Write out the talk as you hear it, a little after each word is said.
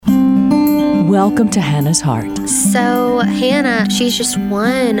Welcome to Hannah's Heart. So Hannah, she's just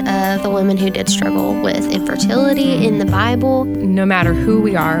one of the women who did struggle with infertility in the Bible. No matter who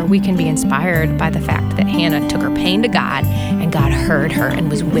we are, we can be inspired by the fact that Hannah took her pain to God, and God heard her and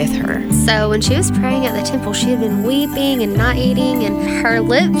was with her. So when she was praying at the temple, she had been weeping and not eating, and her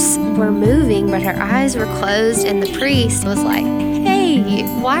lips were moving, but her eyes were closed, and the priest was like, "Hey,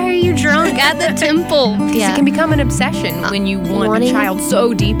 why are you drunk at the temple?" It can become an obsession when you want a child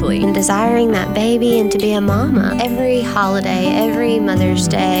so deeply. And desiring that baby and to be a mama. Every holiday, every Mother's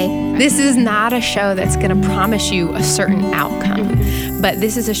Day. This is not a show that's going to promise you a certain outcome, but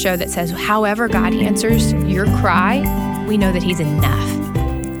this is a show that says, however God answers your cry, we know that He's enough.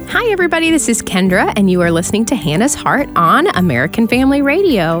 Hi, everybody. This is Kendra, and you are listening to Hannah's Heart on American Family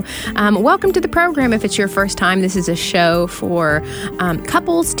Radio. Welcome to the program. If it's your first time, this is a show for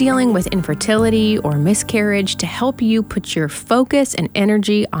couples dealing with infertility or miscarriage to help you put your focus and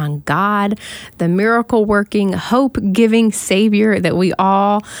energy on God, the miracle-working, hope-giving Savior that we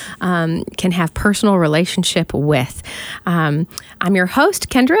all can have personal relationship with. I'm your host,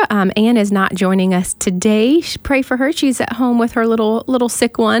 Kendra. Anne is not joining us today. Pray for her. She's at home with her little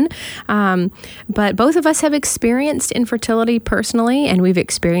sick one. But both of us have experienced infertility personally, and we've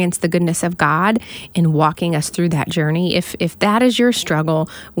experienced the goodness of God in walking us through that journey. If that is your struggle,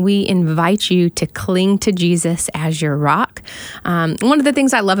 we invite you to cling to Jesus as your rock. One of the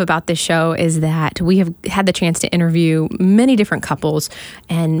things I love about this show is that we have had the chance to interview many different couples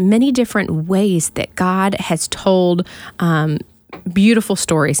and many different ways that God has told beautiful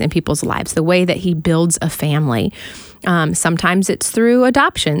stories in people's lives, the way that He builds a family. Sometimes it's through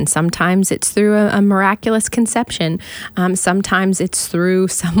adoption. Sometimes it's through a miraculous conception. Sometimes it's through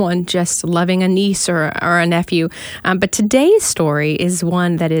someone just loving a niece or a nephew. But today's story is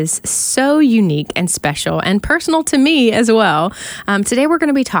one that is so unique and special and personal to me as well. Today we're going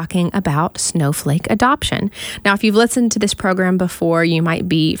to be talking about snowflake adoption. Now, if you've listened to this program before, you might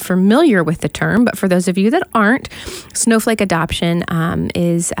be familiar with the term, but for those of you that aren't, snowflake adoption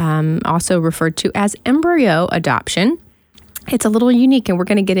is also referred to as embryo adoption. It's a little unique, and we're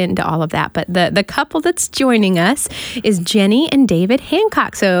going to get into all of that. But the couple that's joining us is Jenny and David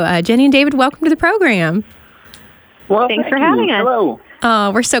Hancock. So, Jenny and David, welcome to the program. Well, thanks for having us. Hello.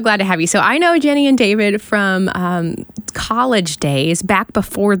 Oh, we're so glad to have you. So I know Jenny and David from college days, back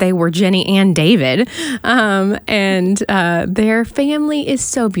before they were Jenny and David. And their family is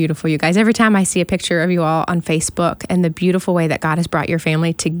so beautiful, you guys. Every time I see a picture of you all on Facebook and the beautiful way that God has brought your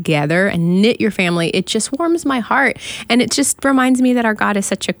family together and knit your family, it just warms my heart. And it just reminds me that our God is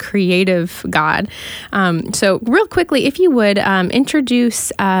such a creative God. So real quickly, if you would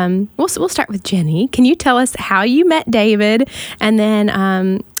introduce, we'll start with Jenny. Can you tell us how you met David, and then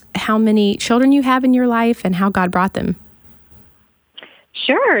how many children you have in your life and how God brought them?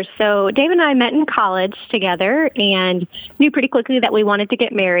 Sure. So Dave and I met in college together and knew pretty quickly that we wanted to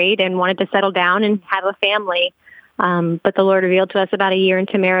get married and wanted to settle down and have a family. But the Lord revealed to us about a year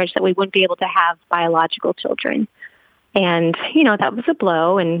into marriage that we wouldn't be able to have biological children. And, that was a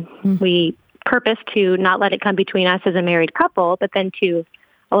blow. And we purposed to not let it come between us as a married couple, but then to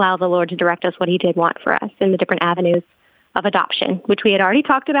allow the Lord to direct us what He did want for us in the different avenues of adoption, which we had already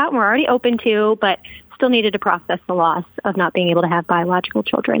talked about and were already open to, but still needed to process the loss of not being able to have biological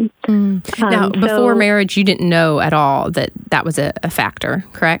children. Now, before marriage, you didn't know at all that was a factor,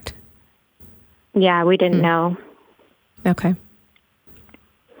 correct? Yeah, we didn't know. Okay.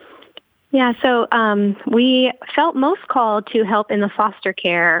 Yeah, so we felt most called to help in the foster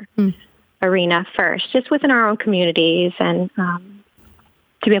care arena first, just within our own communities, and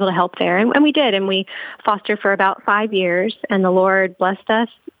to be able to help there. And we did, and we fostered for about 5 years, and the Lord blessed us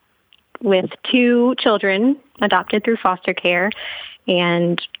with 2 children adopted through foster care,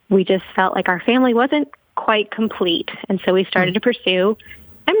 and we just felt like our family wasn't quite complete, and so we started to pursue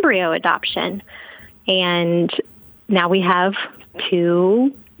embryo adoption. And now we have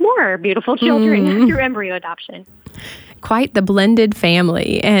 2 more beautiful children through embryo adoption. Quite the blended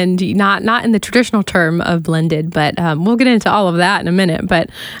family, and not in the traditional term of blended, but we'll get into all of that in a minute. But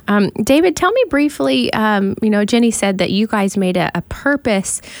David, tell me briefly, Jenny said that you guys made a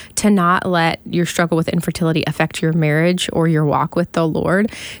purpose to not let your struggle with infertility affect your marriage or your walk with the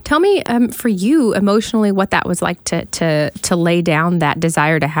Lord. Tell me, for you, emotionally, what that was like to lay down that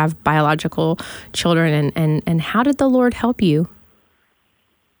desire to have biological children, and how did the Lord help you?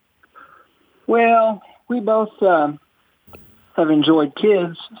 Well, we both have enjoyed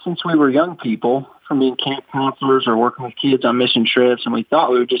kids since we were young people, from being camp counselors or working with kids on mission trips, and we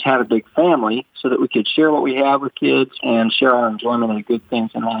thought we would just have a big family so that we could share what we have with kids and share our enjoyment of the good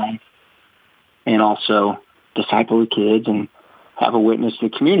things in life, and also disciple the kids and have a witness to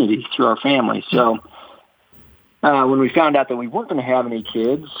the community through our family. So when we found out that we weren't going to have any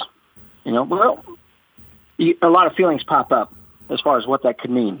kids, a lot of feelings pop up as far as what that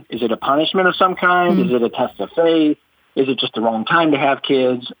could mean. Is it a punishment of some kind? Is it a test of faith? Is it just the wrong time to have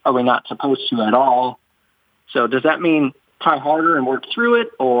kids? Are we not supposed to at all? So does that mean try harder and work through it,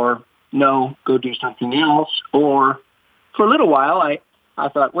 or no, go do something else? Or for a little while, I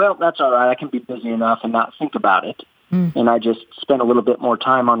thought, well, that's all right. I can be busy enough and not think about it. And I just spent a little bit more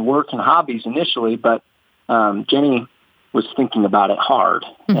time on work and hobbies initially, but Jenny was thinking about it hard.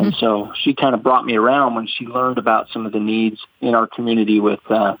 And so she kind of brought me around when she learned about some of the needs in our community with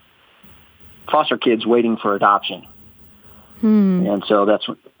foster kids waiting for adoption. And so that's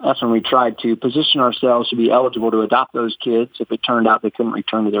when we tried to position ourselves to be eligible to adopt those kids if it turned out they couldn't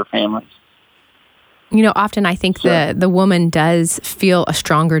return to their families. Often I think the woman does feel a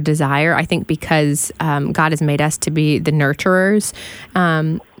stronger desire, I think because God has made us to be the nurturers.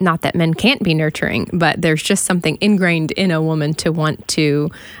 Not that men can't be nurturing, but there's just something ingrained in a woman to want to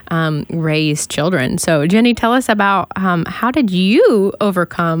raise children. So Jenny, tell us about how did you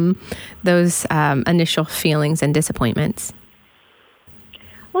overcome those initial feelings and disappointments?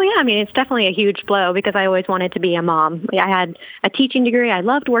 Well, yeah, it's definitely a huge blow because I always wanted to be a mom. I had a teaching degree. I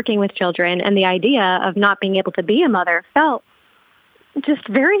loved working with children, and the idea of not being able to be a mother felt just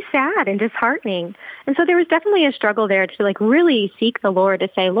very sad and disheartening. And so there was definitely a struggle there to really seek the Lord, to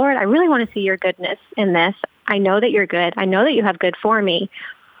say, Lord, I really want to see your goodness in this. I know that you're good. I know that you have good for me.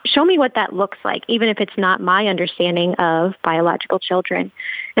 Show me what that looks like, even if it's not my understanding of biological children.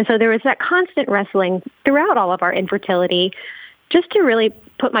 And so there was that constant wrestling throughout all of our infertility, just to really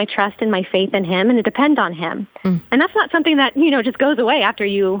put my trust and my faith in him and to depend on him. And that's not something that, just goes away after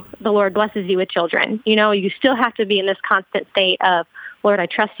the Lord blesses you with children. You still have to be in this constant state of, Lord, I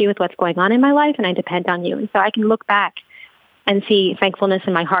trust you with what's going on in my life and I depend on you. And so I can look back and see thankfulness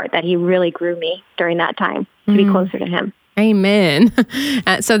in my heart that he really grew me during that time to be closer to him. Amen.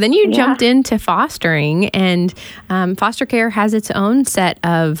 So then you jumped into fostering, and foster care has its own set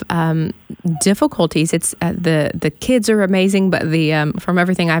of difficulties. It's the kids are amazing, but from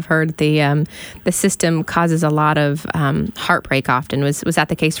everything I've heard, the system causes a lot of heartbreak. Often was that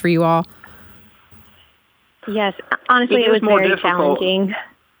the case for you all? Yes, honestly, it was very difficult. Challenging.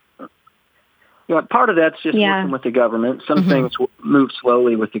 Part of that's just working with the government. Some things move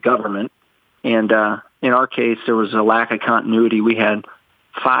slowly with the government. And in our case, there was a lack of continuity. We had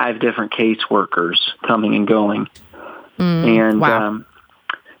 5 different caseworkers coming and going. And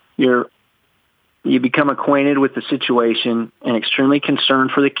you become acquainted with the situation and extremely concerned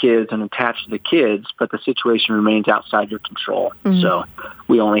for the kids and attached to the kids, but the situation remains outside your control. So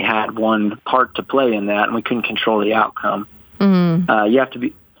we only had one part to play in that, and we couldn't control the outcome. You have to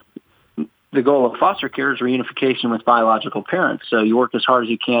be... The goal of foster care is reunification with biological parents. So you work as hard as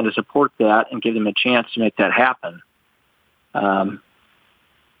you can to support that and give them a chance to make that happen. While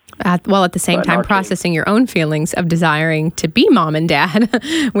at the same time processing your own feelings of desiring to be mom and dad,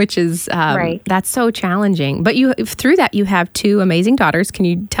 which is, that's so challenging. But through that, you have 2 amazing daughters. Can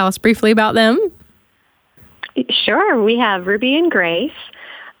you tell us briefly about them? Sure. We have Ruby and Grace.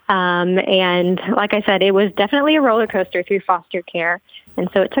 And like I said, it was definitely a roller coaster through foster care. And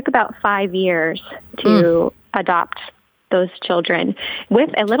so it took about 5 years to adopt those children with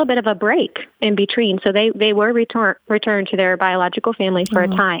a little bit of a break in between. So they were returned to their biological family for a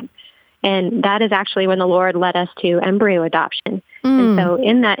time. And that is actually when the Lord led us to embryo adoption. And so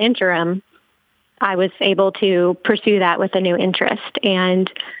in that interim, I was able to pursue that with a new interest. And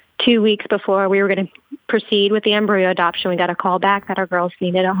 2 weeks before we were going to proceed with the embryo adoption, we got a call back that our girls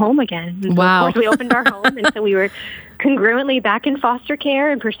needed a home again. And so of course, we opened our home, and so we were congruently back in foster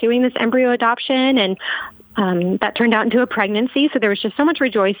care and pursuing this embryo adoption, and that turned out into a pregnancy. So there was just so much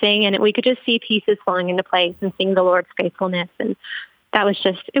rejoicing, and we could just see pieces falling into place and seeing the Lord's faithfulness. And that was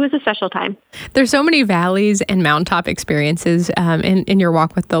it was a special time. There's so many valleys and mountaintop experiences in your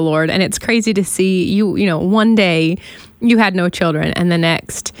walk with the Lord. And it's crazy to see you one day you had no children, and the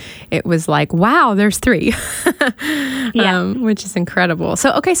next it was like, wow, there's 3, which is incredible. So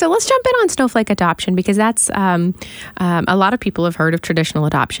let's jump in on snowflake adoption, because that's a lot of people have heard of traditional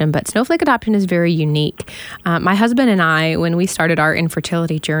adoption, but snowflake adoption is very unique. My husband and I, when we started our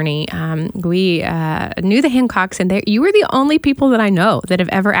infertility journey, we knew the Hancocks, and you were the only people that I know that have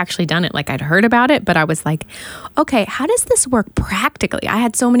ever actually done it. Like, I'd heard about it, but I was like, okay, how does this work practically? I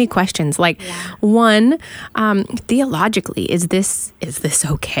had so many questions. Like, one, theologically, theologically, is this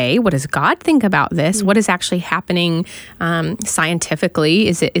okay? What does God think about this? What is actually happening scientifically?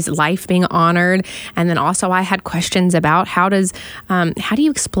 Is life being honored? And then also I had questions about how do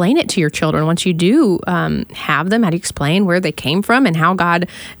you explain it to your children once you do have them? How do you explain where they came from and how God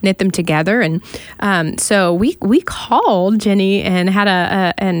knit them together? And so we called Jenny and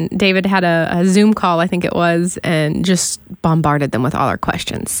and David had a Zoom call, I think it was, and just bombarded them with all our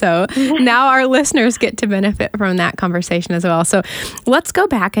questions. So now our listeners get to benefit from that conversation as well. So let's go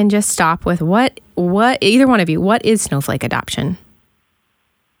back and just stop with what either one of you, what is snowflake adoption?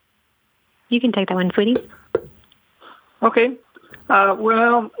 You can take that one, sweetie. Okay.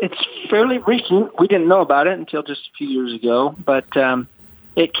 Well, it's fairly recent. We didn't know about it until just a few years ago, but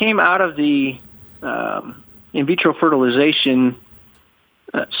it came out of the in vitro fertilization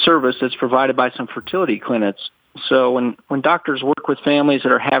service that's provided by some fertility clinics. So when doctors work with families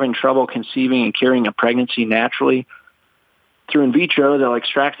that are having trouble conceiving and carrying a pregnancy naturally, through in vitro, they'll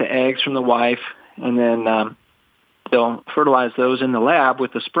extract the eggs from the wife, and then they'll fertilize those in the lab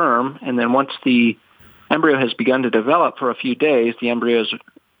with the sperm. And then once the embryo has begun to develop for a few days, the embryo is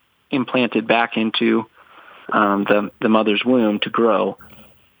implanted back into the mother's womb to grow.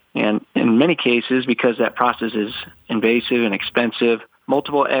 And in many cases, because that process is invasive and expensive,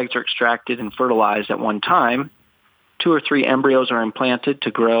 multiple eggs are extracted and fertilized at one time. 2 or 3 embryos are implanted to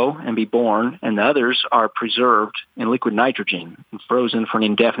grow and be born, and the others are preserved in liquid nitrogen and frozen for an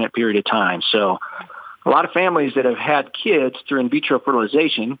indefinite period of time. So a lot of families that have had kids through in vitro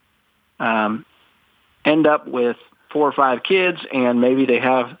fertilization end up with 4 or 5 kids, and maybe they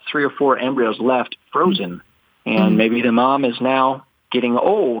have 3 or 4 embryos left frozen. And maybe the mom is now getting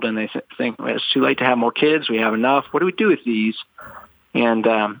old, and they think, well, it's too late to have more kids. We have enough. What do we do with these? And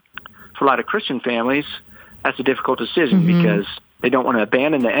for a lot of Christian families, that's a difficult decision because they don't want to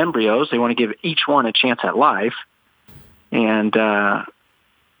abandon the embryos. They want to give each one a chance at life and don't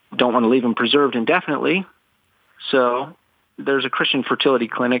want to leave them preserved indefinitely. So there's a Christian fertility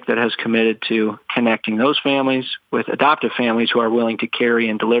clinic that has committed to connecting those families with adoptive families who are willing to carry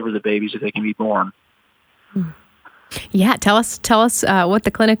and deliver the babies if they can be born. Yeah, tell us what the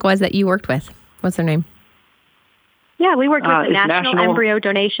clinic was that you worked with. What's their name? Yeah, we worked with the National Embryo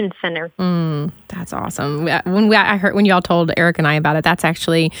Donation Center. That's awesome. When y'all told Eric and I about it, that's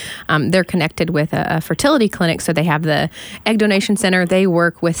actually, they're connected with a fertility clinic. So they have the Egg Donation Center. They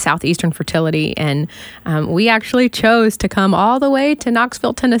work with Southeastern Fertility. And we actually chose to come all the way to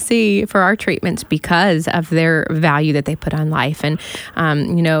Knoxville, Tennessee for our treatments because of their value that they put on life. And,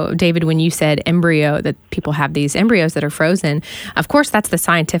 David, when you said embryo, that people have these embryos that are frozen, of course, that's the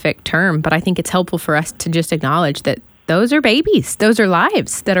scientific term. But I think it's helpful for us to just acknowledge that those are babies. Those are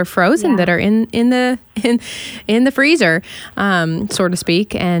lives that are frozen, that are in the freezer, so to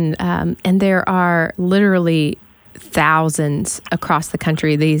speak. And there are literally thousands across the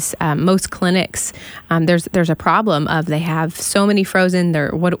country. These most clinics, there's a problem of they have so many frozen.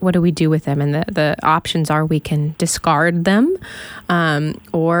 What do we do with them? And the options are we can discard them,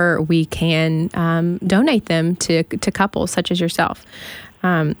 or we can donate them to couples such as yourself.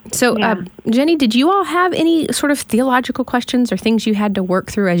 Jenny, did you all have any sort of theological questions or things you had to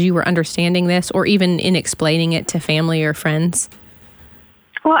work through as you were understanding this, or even in explaining it to family or friends?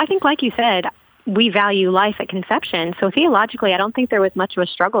 Well, I think, like you said, we value life at conception. So theologically, I don't think there was much of a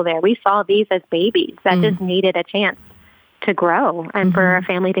struggle there. We saw these as babies that just needed a chance to grow and for a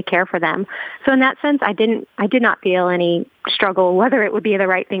family to care for them. So in that sense, I did not feel any struggle whether it would be the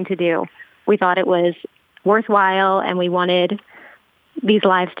right thing to do. We thought it was worthwhile, and we wanted these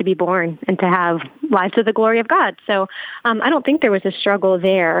lives to be born and to have lives to the glory of God. So I don't think there was a struggle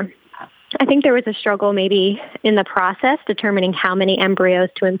there. I think there was a struggle maybe in the process determining how many embryos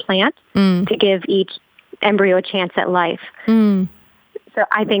to implant to give each embryo a chance at life. So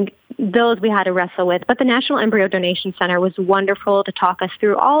I think those we had to wrestle with. But the National Embryo Donation Center was wonderful to talk us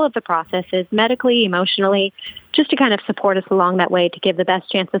through all of the processes, medically, emotionally, just to kind of support us along that way to give the best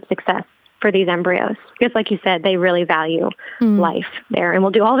chance of success for these embryos. Because like you said, they really value life there and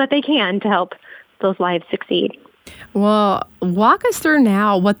will do all that they can to help those lives succeed. Well, walk us through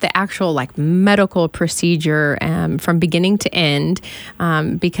now what the actual medical procedure from beginning to end,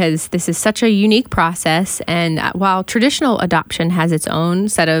 because this is such a unique process. And while traditional adoption has its own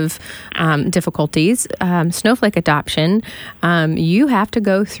set of difficulties, snowflake adoption, you have to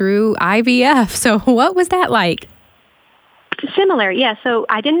go through IVF. So what was that like? Similar, yeah. So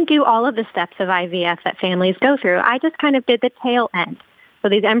I didn't do all of the steps of IVF that families go through. I just kind of did the tail end. So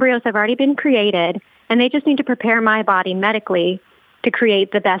these embryos have already been created, and they just need to prepare my body medically to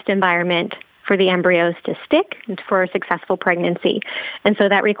create the best environment for the embryos to stick for a successful pregnancy. And so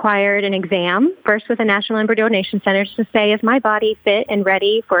that required an exam, first with the National Embryo Donation Center, to say, is my body fit and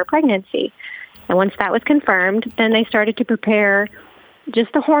ready for a pregnancy? And once that was confirmed, then they started to prepare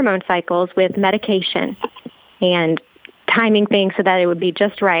just the hormone cycles with medication and timing things so that it would be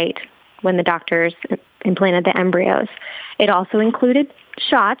just right when the doctors implanted the embryos. It also included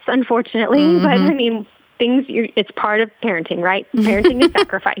shots, unfortunately, but I mean, it's part of parenting, right? Parenting is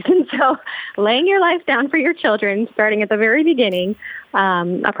sacrifice. And so laying your life down for your children, starting at the very beginning,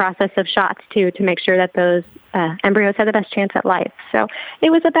 a process of shots to make sure that those embryos have the best chance at life. So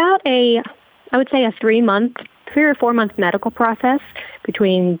it was about I would say a 3 or 4 month medical process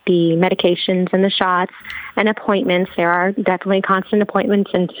between the medications and the shots and appointments. There are definitely constant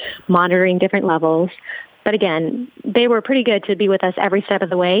appointments and monitoring different levels. But again, they were pretty good to be with us every step of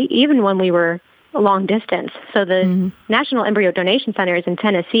the way, even when we were long distance. So the National Embryo Donation Center is in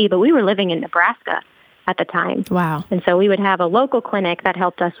Tennessee, but we were living in Nebraska at the time. Wow. And so we would have a local clinic that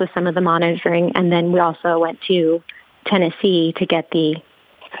helped us with some of the monitoring. And then we also went to Tennessee to get the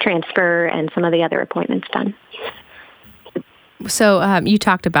transfer and some of the other appointments done. So you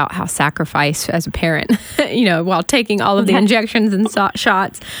talked about how sacrifice as a parent, while taking all of the injections and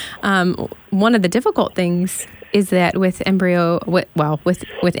shots. One of the difficult things is that with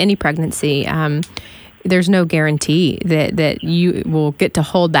with any pregnancy, there's no guarantee that you will get to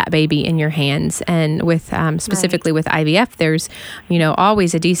hold that baby in your hands. And with specifically with IVF, there's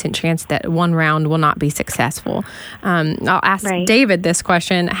always a decent chance that one round will not be successful. I'll ask David this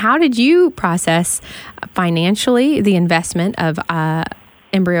question: how did you process financially the investment of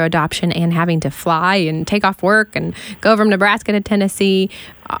embryo adoption and having to fly and take off work and go from Nebraska to Tennessee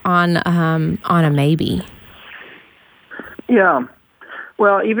on a maybe? Yeah.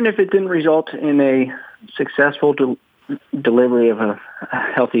 Well, even if it didn't result in a successful delivery of a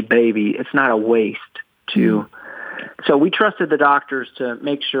healthy baby, it's not a waste to. So we trusted the doctors to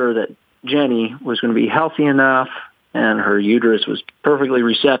make sure that Jenny was going to be healthy enough and her uterus was perfectly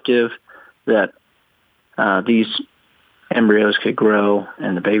receptive, that these embryos could grow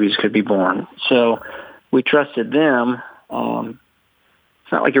and the babies could be born. So we trusted them.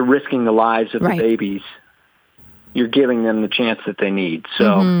 It's not like you're risking the lives of the babies. You're giving them the chance that they need.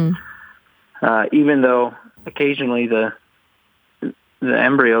 So even though occasionally the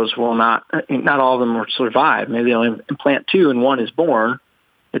embryos will not all of them will survive. Maybe they'll implant 2 and 1 is born.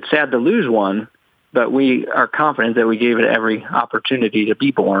 It's sad to lose one, but we are confident that we gave it every opportunity to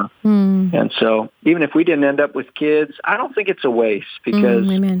be born. And so even if we didn't end up with kids, I don't think it's a waste because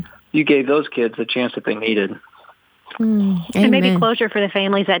you gave those kids the chance that they needed. And maybe closure for the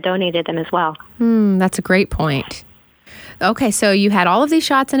families that donated them as well. That's a great point. Okay, so you had all of these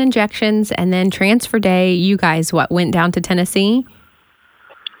shots and injections, and then transfer day, you guys, went down to Tennessee?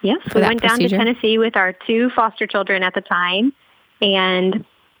 Yes, we went down to Tennessee with our 2 foster children at the time, and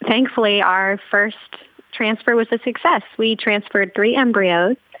thankfully our first transfer was a success. We transferred 3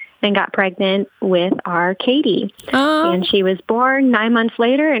 embryos and got pregnant with our Katie. And she was born 9 months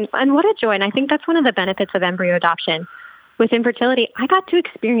later, and what a joy. And I think that's one of the benefits of embryo adoption. With infertility, I got to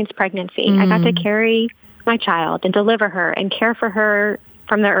experience pregnancy. I got to carry my child and deliver her and care for her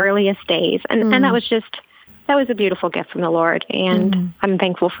from the earliest days. And that was a beautiful gift from the Lord, and I'm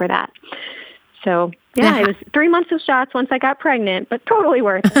thankful for that. So, it was 3 months of shots once I got pregnant, but totally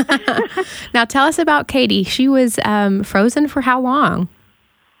worth it. Now, tell us about Katie. She was frozen for how long?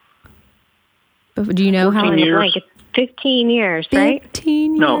 Do you know how long? Like 15 years, right?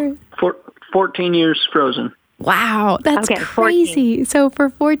 15 years. No, 14 years frozen. Wow, that's crazy. 14. So for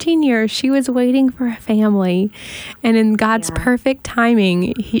 14 years, she was waiting for a family, and in God's perfect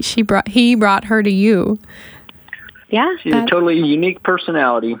timing, he brought her to you. Yeah, she's a totally unique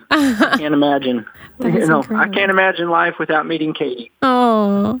personality. I can't imagine. I can't imagine life without meeting Katie.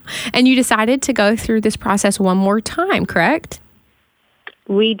 Oh, and you decided to go through this process one more time, correct?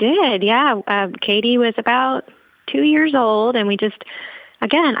 We did, yeah. Katie was about 2 years old, and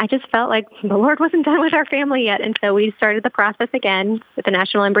I just felt like the Lord wasn't done with our family yet. And so we started the process again with the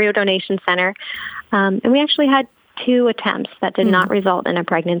National Embryo Donation Center. And we actually had 2 attempts that did not result in a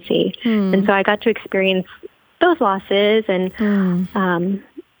pregnancy. And so I got to experience those losses, and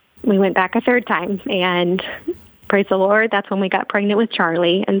we went back a 3rd time. And praise the Lord, that's when we got pregnant with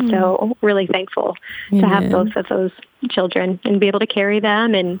Charlie. And so really thankful to have both of those children and be able to carry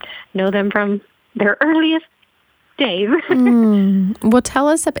them and know them from their earliest days. Well, tell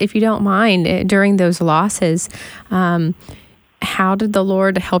us, if you don't mind, during those losses, how did the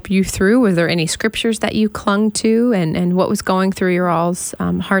Lord help you through? Was there any scriptures that you clung to, and what was going through your all's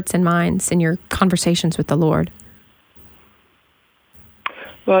hearts and minds in your conversations with the Lord?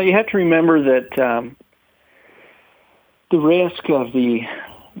 Well, you have to remember that the risk of the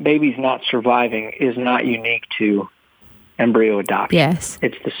babies not surviving is not unique to embryo adoption. Yes.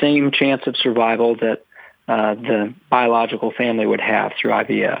 It's the same chance of survival that the biological family would have through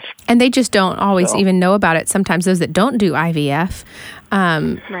IVF. And they just don't always even know about it. Sometimes those that don't do IVF,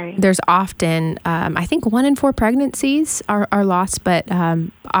 Right. there's often, I think 1 in 4 pregnancies are lost, but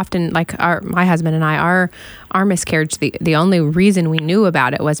often, like my husband and I, our miscarriage, the only reason we knew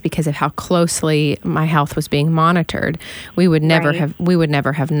about it was because of how closely my health was being monitored. We would never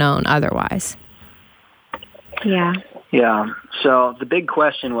have known otherwise. Yeah. Yeah. So the big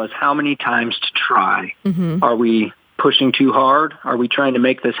question was how many times to try? Mm-hmm. Are we pushing too hard? Are we trying to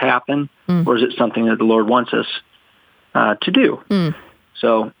make this happen? Or is it something that the Lord wants us to do?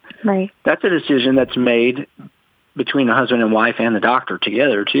 So Right. that's a decision that's made between the husband and wife and the doctor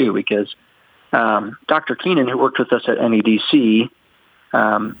together, too, because Dr. Keenan, who worked with us at NEDC,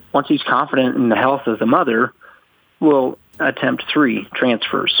 once he's confident in the health of the mother, will attempt 3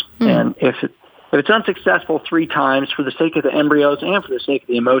 transfers. And if it's unsuccessful 3 times for the sake of the embryos and for the sake of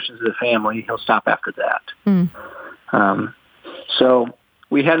the emotions of the family, he'll stop after that. So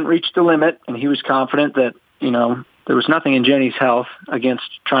we hadn't reached the limit, and he was confident that, there was nothing in Jenny's health against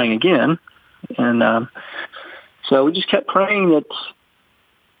trying again. And so we just kept praying that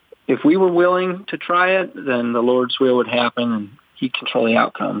if we were willing to try it, then the Lord's will would happen, and he'd control the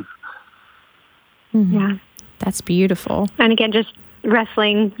outcome. Yeah. That's beautiful. And again, just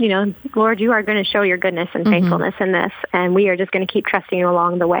wrestling, Lord, you are going to show your goodness and faithfulness in this, and we are just going to keep trusting you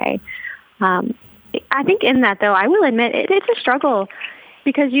along the way. I think in that, though, I will admit it's a struggle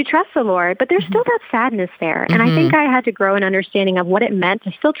because you trust the Lord, but there's still that sadness there. And I think I had to grow an understanding of what it meant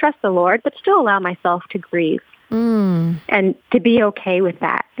to still trust the Lord, but still allow myself to grieve and to be okay with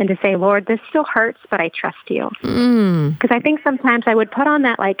that and to say, Lord, this still hurts, but I trust you. Because I think sometimes I would put on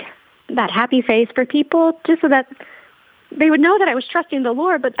that happy face for people just so that they would know that I was trusting the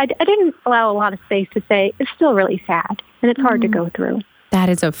Lord, but I didn't allow a lot of space to say, it's still really sad and it's hard to go through. That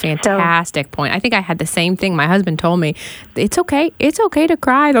is a fantastic point. I think I had the same thing. My husband told me, it's okay. It's okay to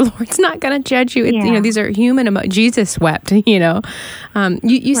cry. The Lord's not going to judge you. These are human emotions. Jesus wept, You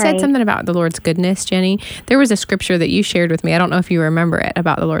said something about the Lord's goodness, Jenny. There was a scripture that you shared with me. I don't know if you remember it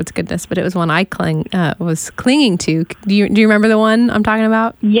about the Lord's goodness, but it was one I was clinging to. Do you remember the one I'm talking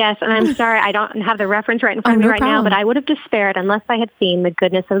about? Yes, and I'm sorry I don't have the reference right in front of me right now, but I would have despaired unless I had seen the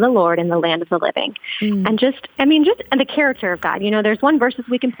goodness of the Lord in the land of the living. And just the character of God. There's one verses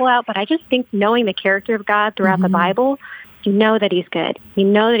we can pull out, but I just think knowing the character of God throughout the Bible, you know that he's good. You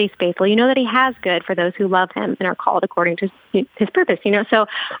know that he's faithful. You know that he has good for those who love him and are called according to his purpose. So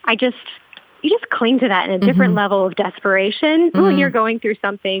you just cling to that in a different level of desperation when you're going through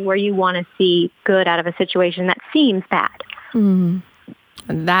something where you want to see good out of a situation that seems bad.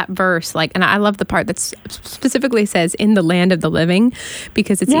 That verse, and I love the part that specifically says "in the land of the living,"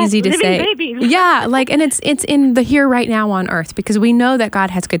 because it's easy to say, babies. and it's in the here, right now on earth, because we know that God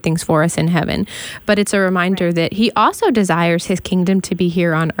has good things for us in heaven, but it's a reminder that He also desires His kingdom to be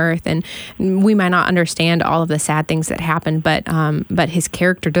here on earth, and we might not understand all of the sad things that happen, but His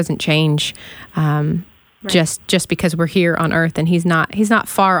character doesn't change. Just because we're here on earth, and He's not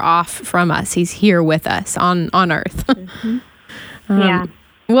far off from us. He's here with us on earth.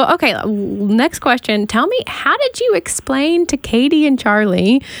 Well, okay, next question. Tell me, how did you explain to Katie and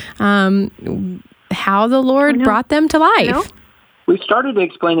Charlie how the Lord brought them to life? We started to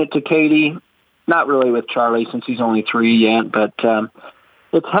explain it to Katie, not really with Charlie since he's only 3 yet, but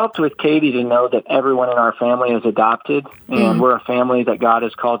it's helped with Katie to know that everyone in our family is adopted, and we're a family that God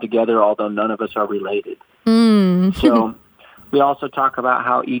has called together, although none of us are related. So we also talk about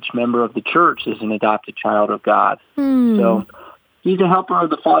how each member of the church is an adopted child of God. So He's a helper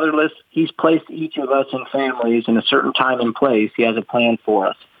of the fatherless. He's placed each of us in families in a certain time and place. He has a plan for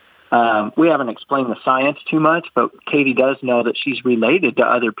us. We haven't explained the science too much, but Katie does know that she's related to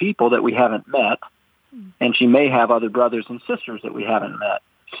other people that we haven't met, and she may have other brothers and sisters that we haven't met.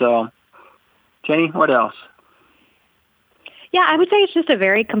 So, Jenny, what else? Yeah, I would say it's just a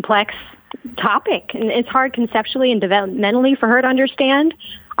very complex topic, and it's hard conceptually and developmentally for her to understand.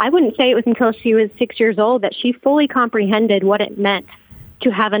 I wouldn't say it was until she was 6 years old that she fully comprehended what it meant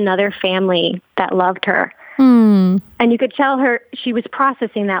to have another family that loved her. And you could tell her she was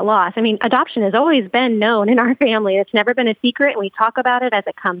processing that loss. I mean, adoption has always been known in our family. It's never been a secret, and we talk about it as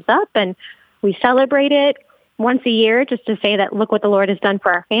it comes up, and we celebrate it once a year just to say that, look what the Lord has done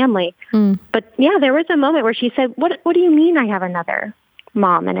for our family. But, yeah, there was a moment where she said, what do you mean I have another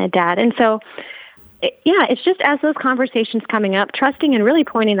mom and a dad? And so, it's just as those conversations coming up, trusting and really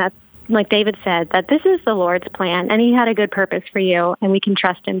pointing that like David said, that this is the Lord's plan, and he had a good purpose for you, and we can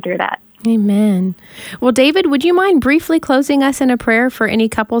trust him through that. Amen. Well, David, would you mind briefly closing us in a prayer for any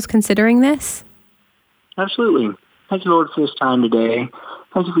couples considering this? Absolutely. Thank you, Lord, for this time today.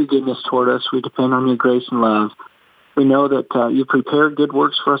 Thank you for your goodness toward us. We depend on your grace and love. We know that you prepared good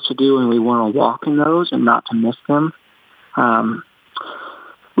works for us to do, and we want to walk in those and not to miss them.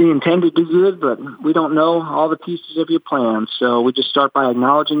 We intend to do good, but we don't know all the pieces of your plan. So we just start by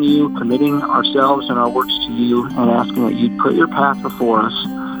acknowledging you, committing ourselves and our works to you, and asking that you put your path before us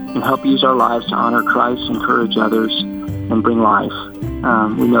and help use our lives to honor Christ, encourage others, and bring life.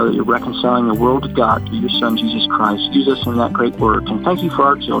 We know that you're reconciling the world to God through your Son, Jesus Christ. Use us in that great work. And thank you for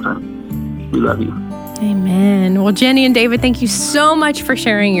our children. We love you. Amen. Well, Jenny and David, thank you so much for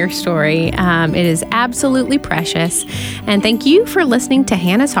sharing your story. It is absolutely precious. And thank you for listening to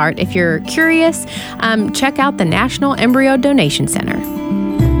Hannah's Heart. If you're curious, check out the National Embryo Donation Center.